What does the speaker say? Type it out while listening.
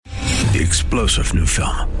The explosive new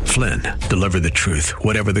film, Flynn, deliver the truth,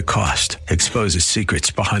 whatever the cost, exposes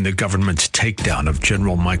secrets behind the government's takedown of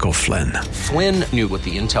General Michael Flynn. Flynn knew what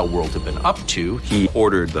the intel world had been up to. He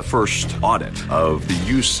ordered the first audit of the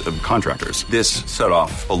use of contractors. This set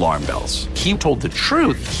off alarm bells. He told the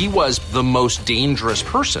truth. He was the most dangerous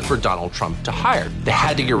person for Donald Trump to hire. They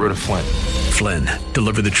had to get rid of Flynn. Flynn,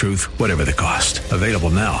 deliver the truth, whatever the cost. Available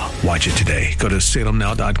now. Watch it today. Go to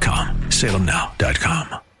salemnow.com.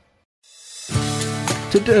 salemnow.com.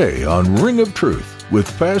 Today on Ring of Truth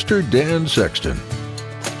with Pastor Dan Sexton.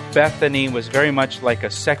 Bethany was very much like a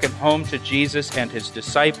second home to Jesus and his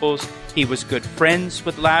disciples. He was good friends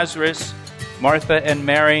with Lazarus, Martha, and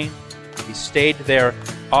Mary. He stayed there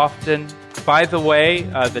often. By the way,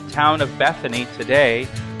 the town of Bethany today,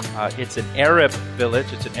 it's an Arab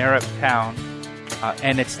village, it's an Arab town,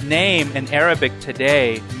 and its name in Arabic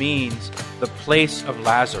today means the place of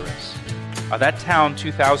Lazarus. That town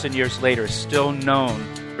 2,000 years later is still known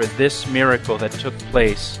for this miracle that took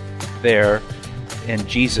place there in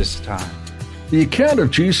Jesus' time. The account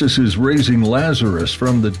of Jesus' raising Lazarus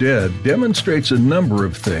from the dead demonstrates a number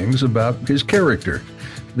of things about his character.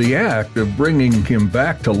 The act of bringing him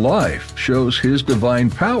back to life shows his divine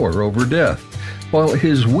power over death, while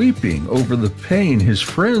his weeping over the pain his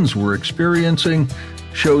friends were experiencing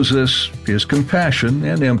shows us his compassion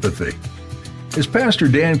and empathy. As Pastor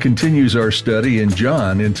Dan continues our study in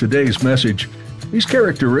John in today's message, these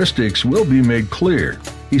characteristics will be made clear.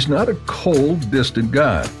 He's not a cold, distant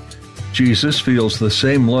God. Jesus feels the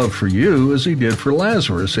same love for you as he did for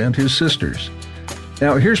Lazarus and his sisters.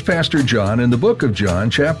 Now, here's Pastor John in the book of John,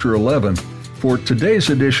 chapter 11, for today's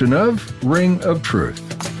edition of Ring of Truth.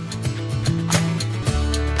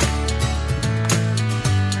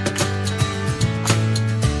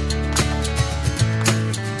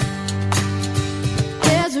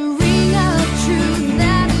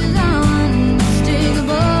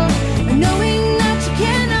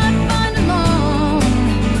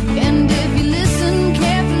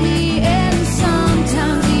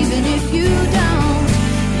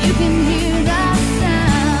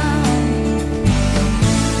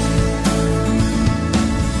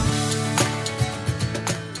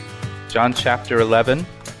 John chapter 11,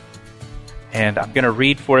 and I'm going to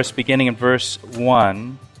read for us beginning in verse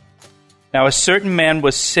 1. Now a certain man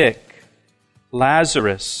was sick,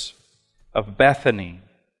 Lazarus of Bethany,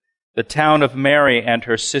 the town of Mary and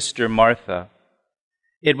her sister Martha.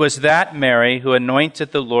 It was that Mary who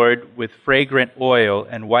anointed the Lord with fragrant oil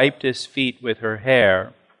and wiped his feet with her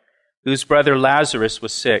hair, whose brother Lazarus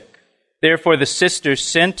was sick. Therefore the sisters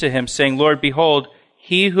sent to him, saying, Lord, behold,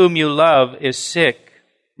 he whom you love is sick.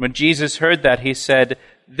 When Jesus heard that, he said,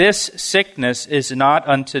 This sickness is not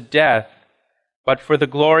unto death, but for the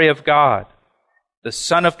glory of God. The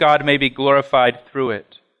Son of God may be glorified through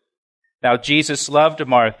it. Now Jesus loved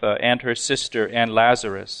Martha and her sister and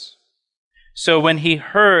Lazarus. So when he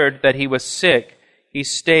heard that he was sick, he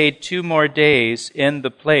stayed 2 more days in the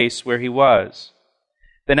place where he was.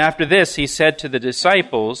 Then after this he said to the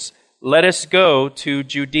disciples, Let us go to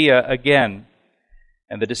Judea again.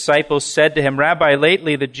 And the disciples said to him, Rabbi,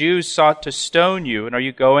 lately the Jews sought to stone you, and are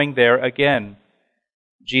you going there again?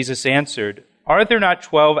 Jesus answered, Are there not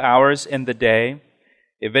 12 hours in the day?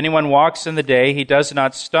 If anyone walks in the day, he does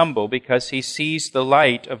not stumble, because he sees the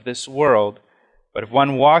light of this world. But if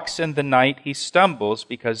one walks in the night, he stumbles,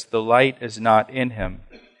 because the light is not in him.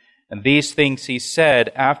 And these things he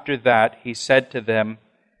said. After that he said to them,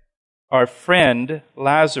 Our friend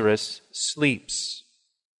Lazarus sleeps,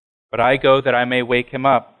 but I go that I may wake him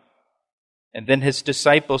up. And then his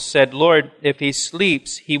disciples said, Lord, if he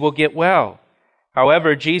sleeps, he will get well.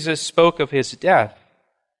 However, Jesus spoke of his death,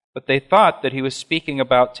 but they thought that he was speaking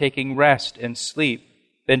about taking rest and sleep.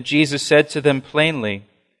 Then Jesus said to them plainly,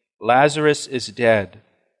 Lazarus is dead,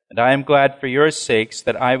 and I am glad for your sakes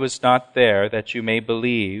that I was not there, that you may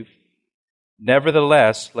believe.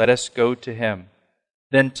 Nevertheless, let us go to him.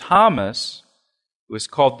 Then Thomas, who is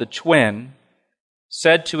called the twin,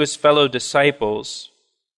 said to his fellow disciples,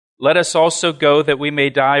 Let us also go that we may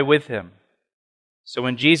die with him. So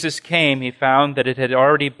when Jesus came, he found that he had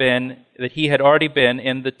already been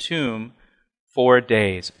in the tomb 4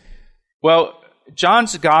 days. Well,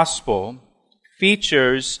 John's gospel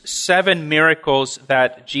features 7 miracles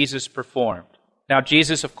that Jesus performed. Now,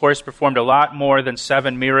 Jesus, of course, performed a lot more than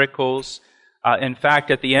 7 miracles. In fact,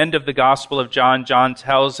 at the end of the Gospel of John, John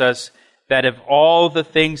tells us that if all the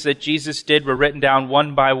things that Jesus did were written down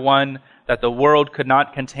one by one, that the world could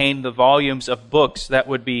not contain the volumes of books that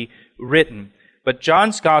would be written. But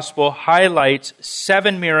John's Gospel highlights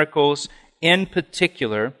 7 miracles in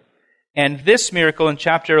particular, and this miracle in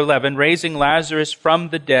chapter 11, raising Lazarus from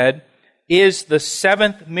the dead, is the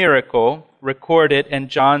seventh miracle recorded in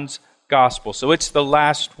John's Gospel. So it's the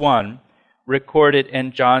last one recorded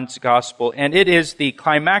in John's Gospel, and it is the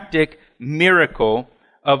climactic miracle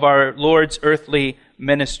of our Lord's earthly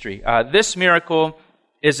ministry. This miracle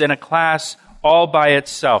is in a class all by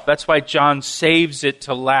itself. That's why John saves it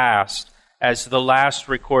to last as the last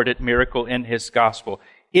recorded miracle in his Gospel.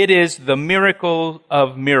 It is the miracle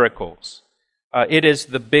of miracles. It is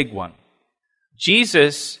the big one.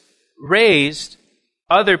 Jesus raised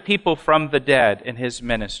other people from the dead in his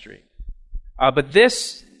ministry. But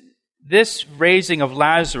this raising of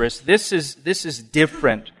Lazarus, this is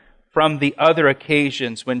different from the other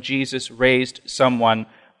occasions when Jesus raised someone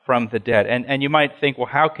from the dead. And you might think, well,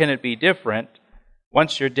 how can it be different?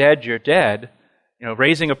 Once you're dead, you're dead. You know,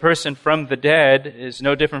 raising a person from the dead is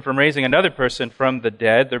no different from raising another person from the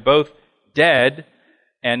dead. They're both dead,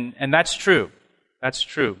 and that's true. That's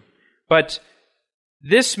true. But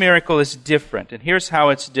this miracle is different, and here's how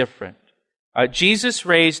it's different. Jesus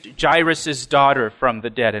raised Jairus' daughter from the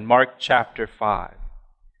dead in Mark chapter 5.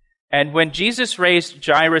 And when Jesus raised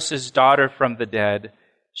Jairus' daughter from the dead,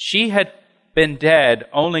 she had been dead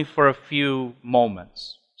only for a few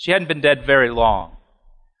moments. She hadn't been dead very long.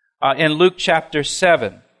 In Luke chapter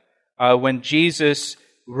 7, when Jesus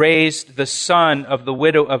raised the son of the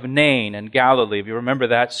widow of Nain in Galilee, if you remember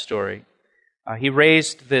that story, he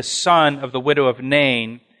raised the son of the widow of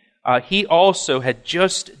Nain. He also had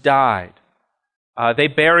just died. They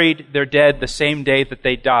buried their dead the same day that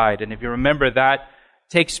they died. And if you remember, that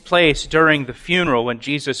takes place during the funeral when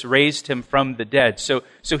Jesus raised him from the dead. So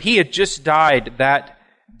he had just died that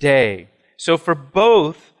day. So for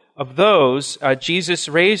both of those, Jesus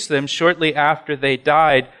raised them shortly after they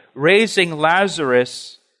died. Raising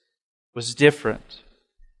Lazarus was different.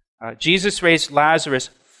 Jesus raised Lazarus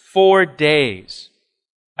 4 days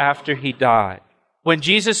after he died. When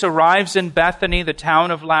Jesus arrives in Bethany, the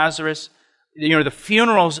town of Lazarus, the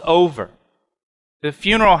funeral's over. The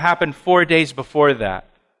funeral happened 4 days before that.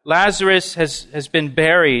 Lazarus has been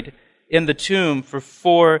buried in the tomb for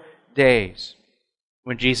 4 days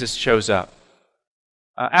when Jesus shows up.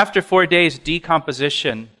 After 4 days,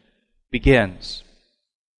 decomposition begins.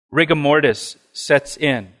 Rigor mortis sets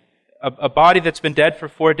in. A body that's been dead for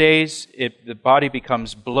 4 days, the body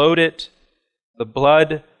becomes bloated. The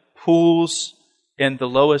blood pools in the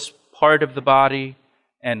lowest part of the body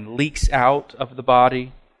and leaks out of the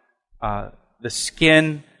body. The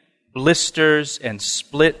skin blisters and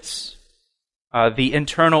splits. The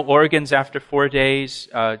internal organs after 4 days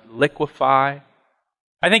liquefy.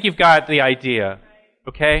 I think you've got the idea,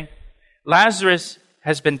 okay? Lazarus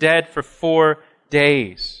has been dead for 4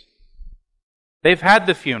 days. They've had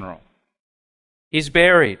the funeral. He's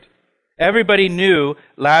buried. Everybody knew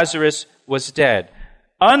Lazarus was dead.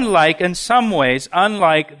 In some ways,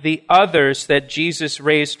 unlike the others that Jesus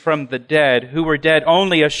raised from the dead, who were dead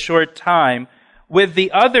only a short time, with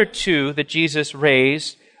the other two that Jesus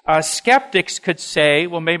raised, skeptics could say,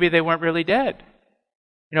 well, maybe they weren't really dead.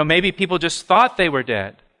 Maybe people just thought they were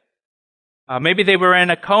dead. Maybe they were in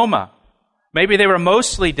a coma. Maybe they were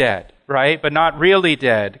mostly dead, right? But not really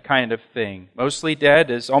dead kind of thing. Mostly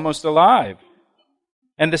dead is almost alive.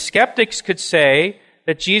 And the skeptics could say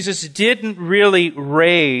that Jesus didn't really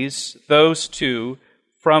raise those two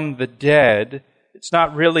from the dead. It's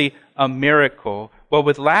not really a miracle. Well,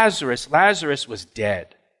 with Lazarus was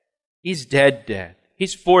dead. He's dead.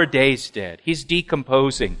 He's 4 days dead. He's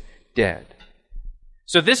decomposing dead.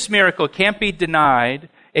 So this miracle can't be denied.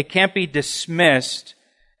 It can't be dismissed.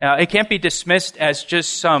 It can't be dismissed as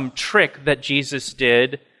just some trick that Jesus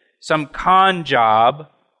did, some con job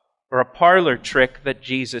or a parlor trick that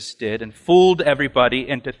Jesus did and fooled everybody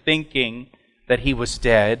into thinking that he was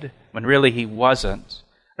dead when really he wasn't.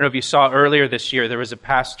 I don't know if you saw earlier this year, there was a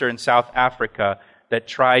pastor in South Africa that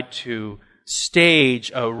tried to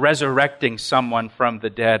stage resurrecting someone from the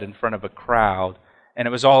dead in front of a crowd. And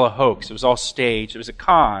it was all a hoax. It was all staged. It was a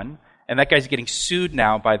con. And that guy's getting sued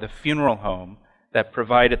now by the funeral home that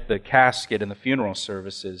provided the casket and the funeral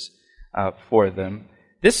services for them.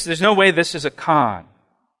 There's no way this is a con.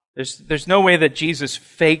 There's no way that Jesus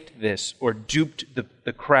faked this or duped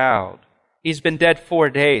the crowd. He's been dead 4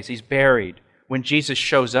 days. He's buried when Jesus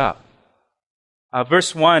shows up.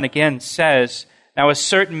 Verse 1 again says, "Now a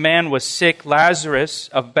certain man was sick, Lazarus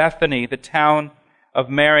of Bethany, the town of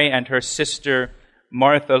Mary and her sister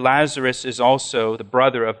Martha." Lazarus is also the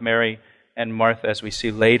brother of Mary and Martha, as we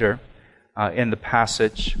see later in the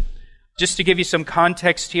passage. Just to give you some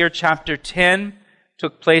context here, chapter 10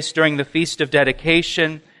 took place during the Feast of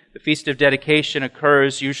Dedication. The Feast of Dedication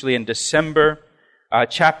occurs usually in December.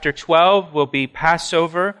 Chapter 12 will be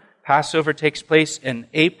Passover. Passover takes place in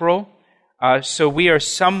April. So we are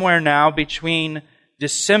somewhere now between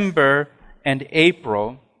December and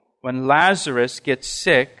April when Lazarus gets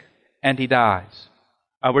sick and he dies.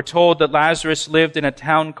 We're told that Lazarus lived in a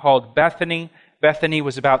town called Bethany. Bethany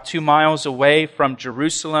was about 2 miles away from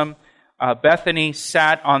Jerusalem. Bethany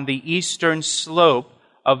sat on the eastern slope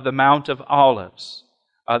of the Mount of Olives.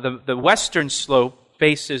 The western slope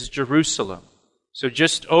faces Jerusalem. So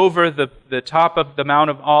just over the top of the Mount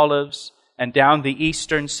of Olives and down the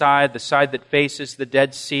eastern side, the side that faces the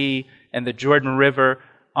Dead Sea and the Jordan River,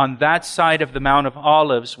 on that side of the Mount of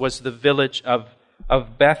Olives was the village of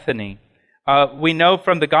Bethany. We know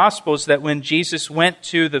from the Gospels that when Jesus went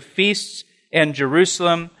to the feasts in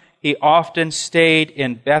Jerusalem, he often stayed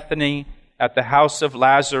in Bethany at the house of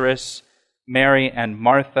Lazarus, Mary, and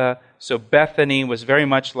Martha. So Bethany was very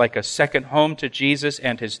much like a second home to Jesus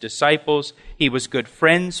and his disciples. He was good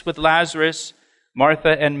friends with Lazarus,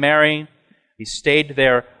 Martha, and Mary. He stayed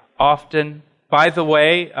there often. By the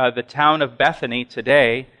way, the town of Bethany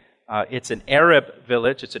today, it's an Arab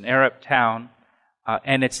village, it's an Arab town,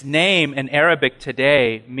 and its name in Arabic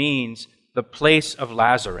today means the place of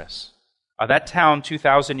Lazarus. That town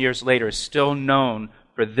 2,000 years later is still known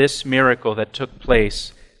for this miracle that took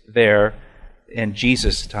place there in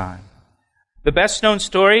Jesus' time. The best known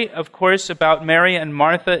story, of course, about Mary and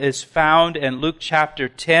Martha is found in Luke chapter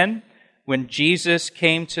 10, when Jesus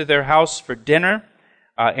came to their house for dinner.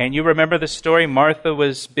 And you remember the story. Martha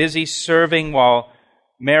was busy serving while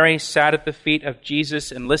Mary sat at the feet of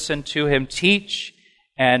Jesus and listened to him teach.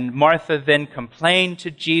 And Martha then complained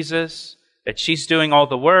to Jesus that she's doing all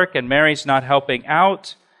the work and Mary's not helping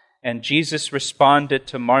out. And Jesus responded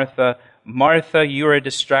to Martha, "Martha, you are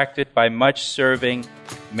distracted by much serving.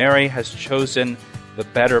 Mary has chosen the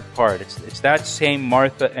better part." It's that same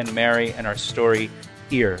Martha and Mary in our story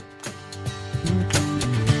here.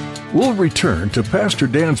 We'll return to Pastor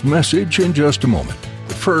Dan's message in just a moment.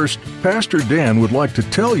 First, Pastor Dan would like to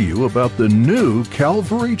tell you about the new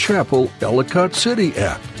Calvary Chapel Ellicott City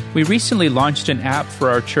app. We recently launched an app for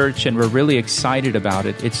our church, and we're really excited about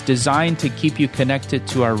it. It's designed to keep you connected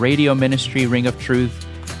to our radio ministry, Ring of Truth,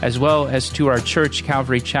 as well as to our church,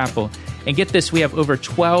 Calvary Chapel. And get this, we have over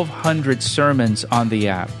 1,200 sermons on the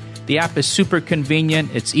app. The app is super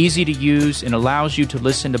convenient, it's easy to use, and allows you to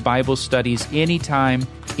listen to Bible studies anytime,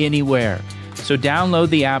 anywhere. So download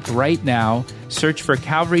the app right now, search for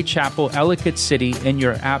Calvary Chapel Ellicott City in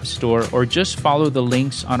your app store, or just follow the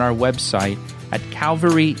links on our website at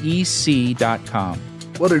calvaryec.com.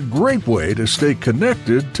 What a great way to stay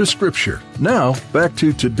connected to Scripture. Now, back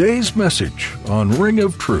to today's message on Ring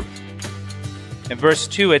of Truth. In verse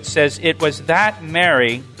 2 it says, "It was that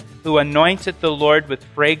Mary who anointed the Lord with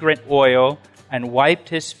fragrant oil and wiped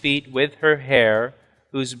his feet with her hair,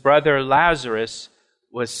 whose brother Lazarus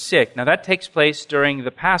was sick." Now that takes place during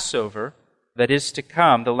the Passover that is to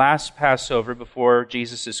come, the last Passover before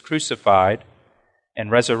Jesus is crucified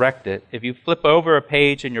and resurrected. If you flip over a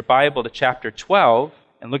page in your Bible to chapter 12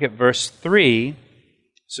 and look at verse 3,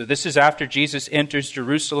 so this is after Jesus enters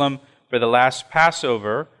Jerusalem for the last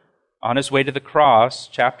Passover on his way to the cross,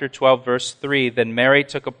 chapter 12, verse 3, "Then Mary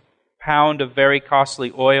took a pound of very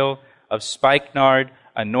costly oil of spikenard,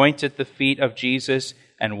 anointed the feet of Jesus,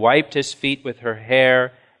 and wiped his feet with her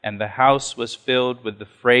hair, and the house was filled with the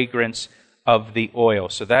fragrance of the oil."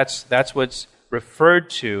 So that's what's referred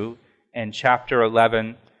to in chapter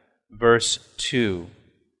 11, verse 2.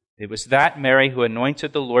 "It was that Mary who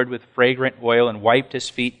anointed the Lord with fragrant oil and wiped his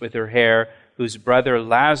feet with her hair, whose brother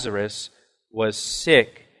Lazarus was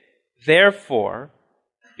sick. Therefore,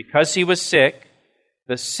 because he was sick,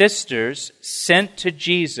 the sisters sent to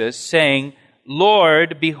Jesus, saying,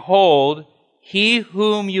 'Lord, behold, he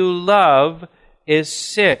whom you love is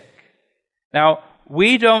sick.'" Now,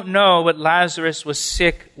 we don't know what Lazarus was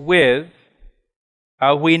sick with.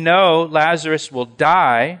 We know Lazarus will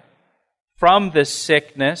die from this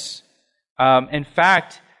sickness. In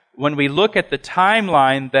fact, when we look at the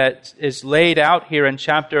timeline that is laid out here in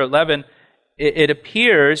chapter 11, it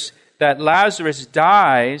appears that Lazarus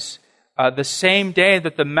dies the same day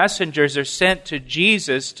that the messengers are sent to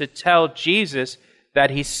Jesus to tell Jesus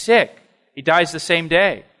that he's sick. He dies the same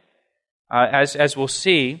day, as we'll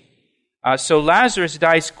see. So Lazarus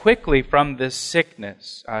dies quickly from this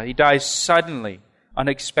sickness. He dies suddenly,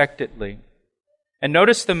 unexpectedly. And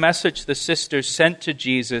notice the message the sisters sent to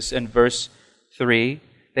Jesus in verse 3.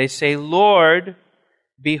 They say, "Lord,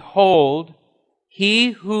 behold,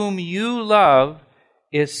 he whom you love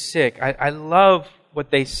is sick." I love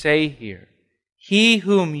what they say here. He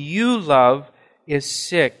whom you love is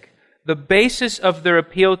sick. The basis of their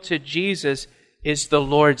appeal to Jesus is the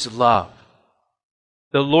Lord's love.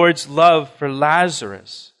 The Lord's love for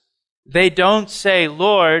Lazarus. They don't say,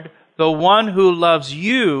 Lord, the one who loves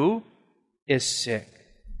you is sick.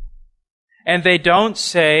 And they don't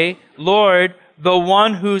say, Lord, the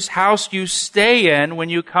one whose house you stay in when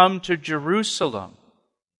you come to Jerusalem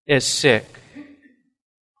is sick.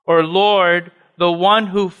 Or, Lord, the one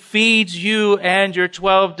who feeds you and your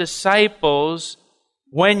 12 disciples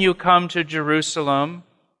when you come to Jerusalem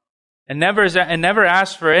and never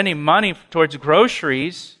asks for any money towards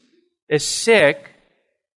groceries is sick.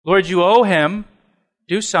 Lord, you owe him.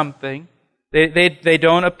 Do something. They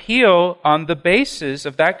don't appeal on the basis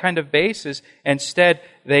of that kind of basis. Instead,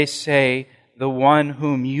 they say, the one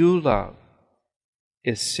whom you love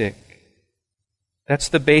is sick. That's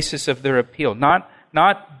the basis of their appeal.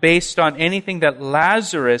 Not based on anything that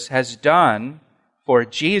Lazarus has done for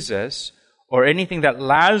Jesus or anything that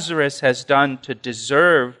Lazarus has done to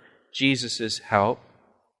deserve Jesus' help,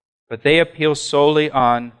 but they appeal solely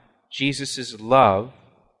on Jesus' love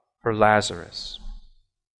for Lazarus.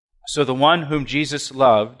 So the one whom Jesus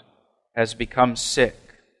loved has become sick.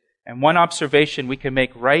 And one observation we can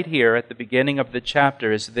make right here at the beginning of the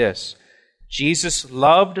chapter is this. Jesus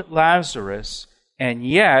loved Lazarus, and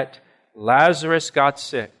yet Lazarus got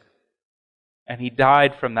sick, and he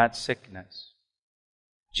died from that sickness.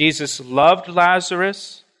 Jesus loved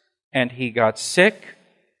Lazarus, and he got sick,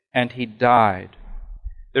 and he died.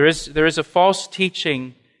 There is a false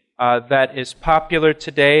teaching that is popular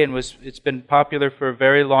today, and it's been popular for a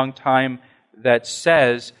very long time, that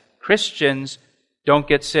says Christians don't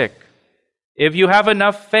get sick. If you have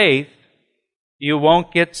enough faith, you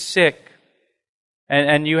won't get sick.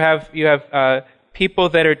 And you have people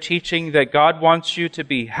that are teaching that God wants you to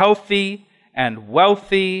be healthy and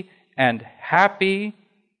wealthy and happy.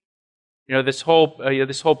 This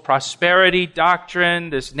whole prosperity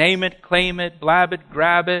doctrine, this name it, claim it, blab it,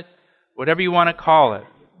 grab it, whatever you want to call it,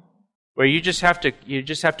 where you just have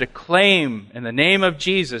to claim in the name of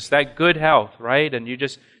Jesus that good health, right? And in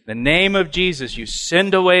the name of Jesus, you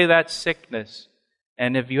send away that sickness.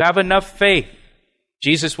 And if you have enough faith,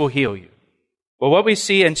 Jesus will heal you. Well, what we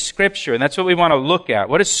see in Scripture, and that's what we want to look at,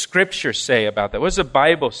 what does Scripture say about that? What does the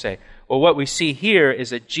Bible say? Well, what we see here is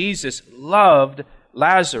that Jesus loved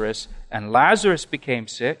Lazarus, and Lazarus became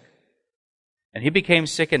sick, and he became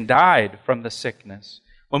sick and died from the sickness.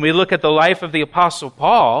 When we look at the life of the Apostle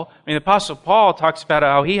Paul, the Apostle Paul talks about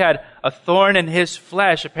how he had a thorn in his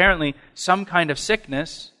flesh, apparently some kind of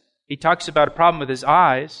sickness. He talks about a problem with his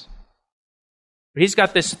eyes. But he's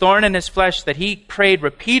got this thorn in his flesh that he prayed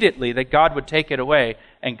repeatedly that God would take it away,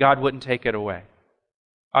 and God wouldn't take it away.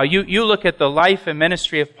 You look at the life and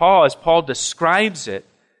ministry of Paul as Paul describes it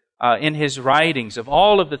in his writings of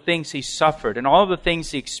all of the things he suffered and all of the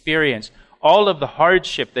things he experienced, all of the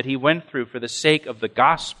hardship that he went through for the sake of the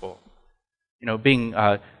gospel. Being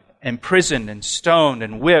imprisoned and stoned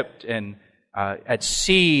and whipped and at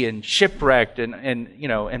sea and shipwrecked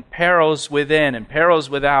and perils within and perils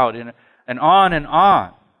without and on and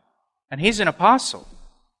on. And he's an apostle.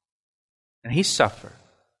 And he suffered.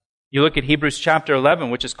 You look at Hebrews chapter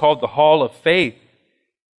 11, which is called the Hall of Faith,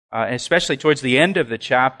 especially towards the end of the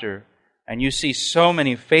chapter, and you see so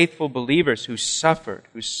many faithful believers who suffered.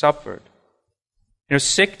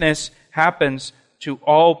 Sickness happens to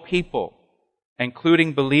all people,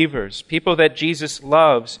 including believers. People that Jesus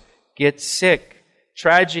loves get sick.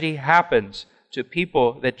 Tragedy happens to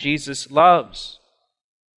people that Jesus loves.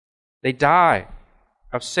 They die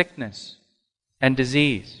of sickness and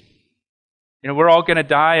disease. We're all going to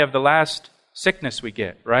die of the last sickness we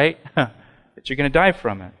get, right? That you're going to die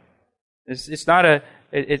from it.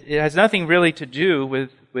 It has nothing really to do with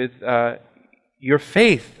your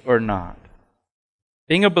faith or not.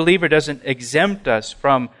 Being a believer doesn't exempt us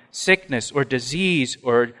from sickness or disease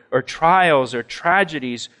or trials or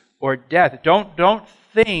tragedies or death. Don't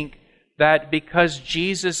think that because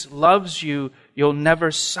Jesus loves you, you'll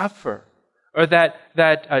never suffer, or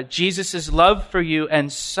that Jesus' love for you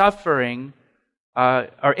and suffering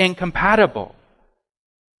are incompatible.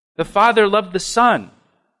 The Father loved the Son,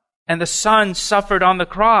 and the Son suffered on the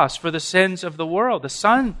cross for the sins of the world. The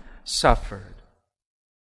Son suffered.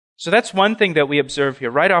 So that's one thing that we observe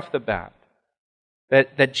here right off the bat,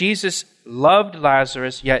 that Jesus loved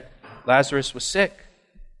Lazarus, yet Lazarus was sick.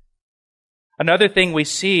 Another thing we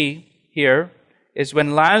see here is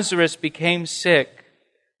when Lazarus became sick,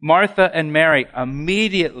 Martha and Mary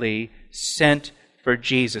immediately sent for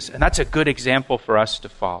Jesus. And that's a good example for us to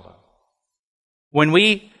follow. When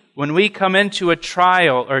we come into a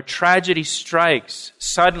trial or tragedy strikes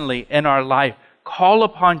suddenly in our life, call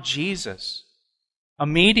upon Jesus.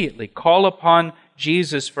 Immediately call upon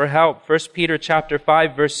Jesus for help. 1 Peter chapter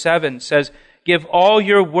 5 verse 7 says, "Give all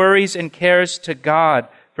your worries and cares to God,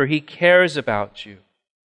 for he cares about you.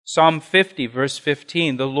 Psalm 50, verse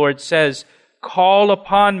 15, the Lord says, call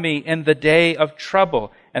upon me in the day of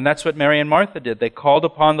trouble. And that's what Mary and Martha did. They called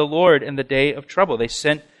upon the Lord in the day of trouble. They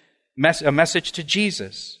sent a message to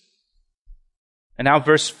Jesus. And now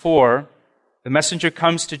verse 4, the messenger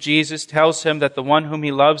comes to Jesus, tells him that the one whom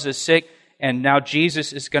he loves is sick, and now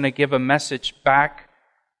Jesus is going to give a message back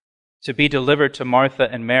to be delivered to Martha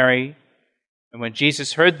and Mary. And when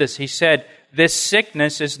Jesus heard this, he said, this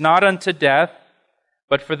sickness is not unto death,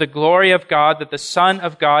 but for the glory of God, that the Son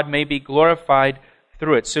of God may be glorified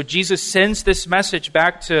through it. So Jesus sends this message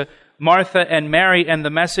back to Martha and Mary, and the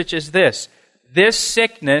message is this: this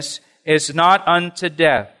sickness is not unto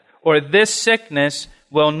death, or this sickness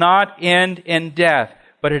will not end in death,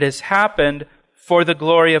 but it has happened for the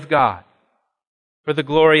glory of God. For the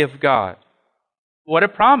glory of God. What a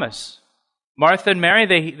promise. Martha and Mary,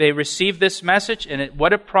 they received this message, and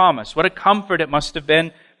what a promise, what a comfort it must have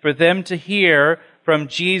been for them to hear from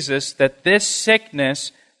Jesus that this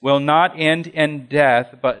sickness will not end in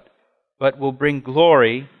death, but will bring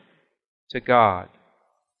glory to God.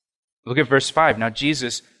 Look at verse 5. Now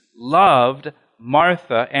Jesus loved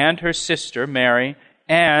Martha and her sister Mary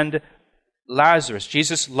and Lazarus.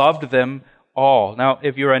 Jesus loved them all. Now,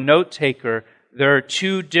 if you're a note taker, there are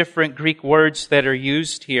two different Greek words that are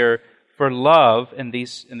used here for love in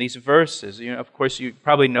these verses. Of course, you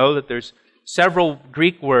probably know that there's several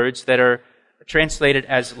Greek words that are translated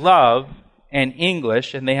as love in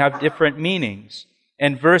English, and they have different meanings.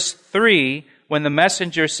 In verse 3, when the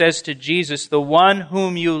messenger says to Jesus, the one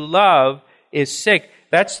whom you love is sick,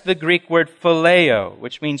 that's the Greek word phileo,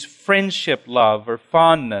 which means friendship love or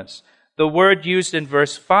fondness. The word used in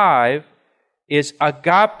verse 5 is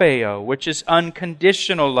agapeo, which is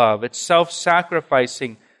unconditional love. It's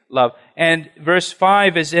self-sacrificing love. And verse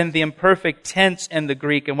 5 is in the imperfect tense in the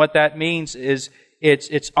Greek, and what that means is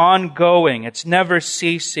it's ongoing, it's never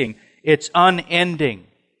ceasing, it's unending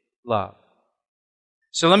love.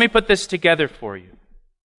 So let me put this together for you.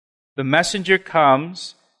 The messenger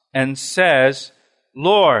comes and says,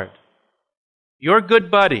 Lord, your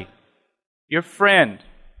good buddy, your friend,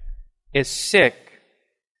 is sick.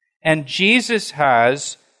 And Jesus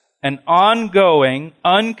has an ongoing,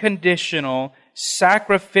 unconditional,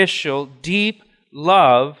 sacrificial, deep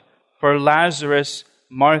love for Lazarus,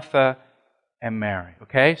 Martha, and Mary.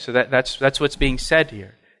 Okay? So that's what's being said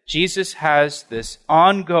here. Jesus has this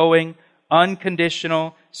ongoing,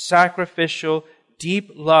 unconditional, sacrificial,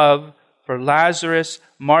 deep love for Lazarus,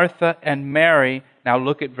 Martha, and Mary. Now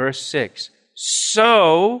look at verse 6.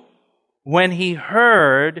 So, when he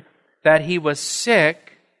heard that he was sick,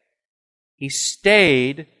 he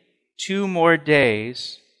stayed 2 more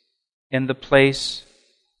days in the place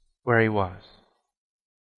where he was.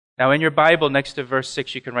 Now in your Bible, next to verse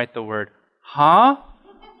 6, you can write the word, huh?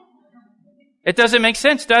 It doesn't make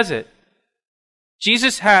sense, does it?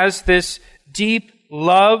 Jesus has this deep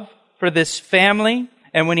love for this family,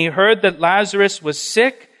 and when he heard that Lazarus was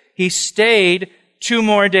sick, he stayed 2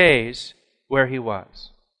 more days where he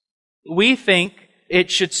was. We think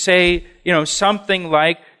it should say, something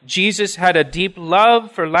like, Jesus had a deep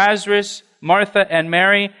love for Lazarus, Martha, and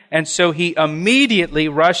Mary, and so he immediately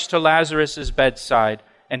rushed to Lazarus' bedside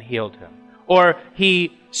and healed him. Or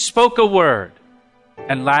he spoke a word,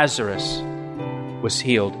 and Lazarus was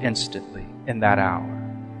healed instantly in that hour.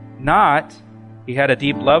 Not, he had a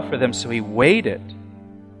deep love for them, so he waited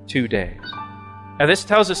 2 days. Now this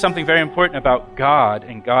tells us something very important about God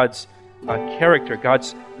and God's character,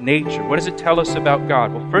 God's nature. What does it tell us about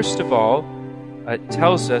God? Well, first of all, it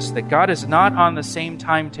tells us that God is not on the same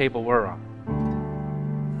timetable we're on.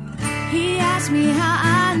 He asked me how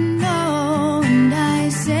I know, and I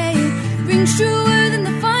say it rings truer than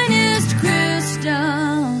the finest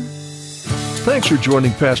crystal. Thanks for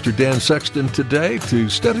joining Pastor Dan Sexton today to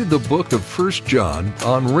study the book of 1 John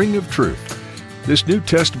on Ring of Truth. This New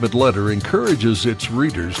Testament letter encourages its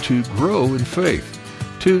readers to grow in faith,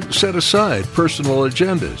 to set aside personal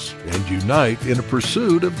agendas, and unite in a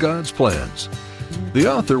pursuit of God's plans.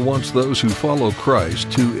 The author wants those who follow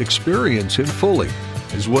Christ to experience Him fully,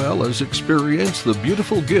 as well as experience the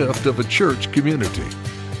beautiful gift of a church community.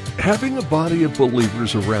 Having a body of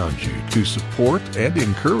believers around you to support and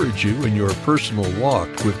encourage you in your personal walk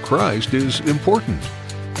with Christ is important.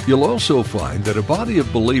 You'll also find that a body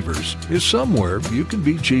of believers is somewhere you can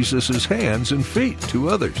be Jesus' hands and feet to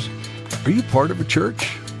others. Are you part of a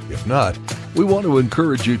church? If not, we want to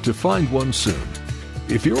encourage you to find one soon.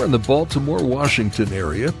 If you're in the Baltimore, Washington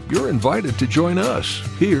area, you're invited to join us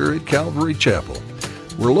here at Calvary Chapel.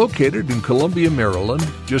 We're located in Columbia, Maryland,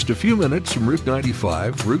 just a few minutes from Route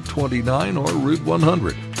 95, Route 29, or Route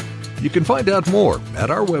 100. You can find out more at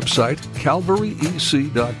our website,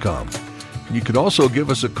 calvaryec.com. You can also give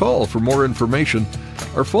us a call for more information.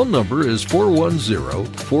 Our phone number is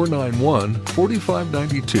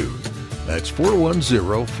 410-491-4592. That's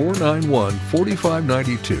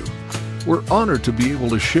 410-491-4592. We're honored to be able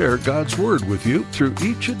to share God's Word with you through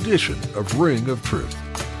each edition of Ring of Truth.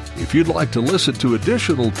 If you'd like to listen to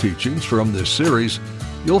additional teachings from this series,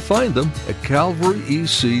 you'll find them at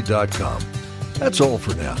calvaryec.com. That's all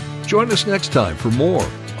for now. Join us next time for more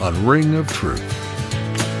on Ring of Truth.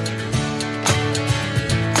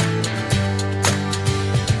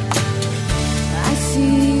 I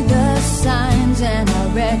see the signs and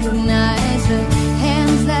I recognize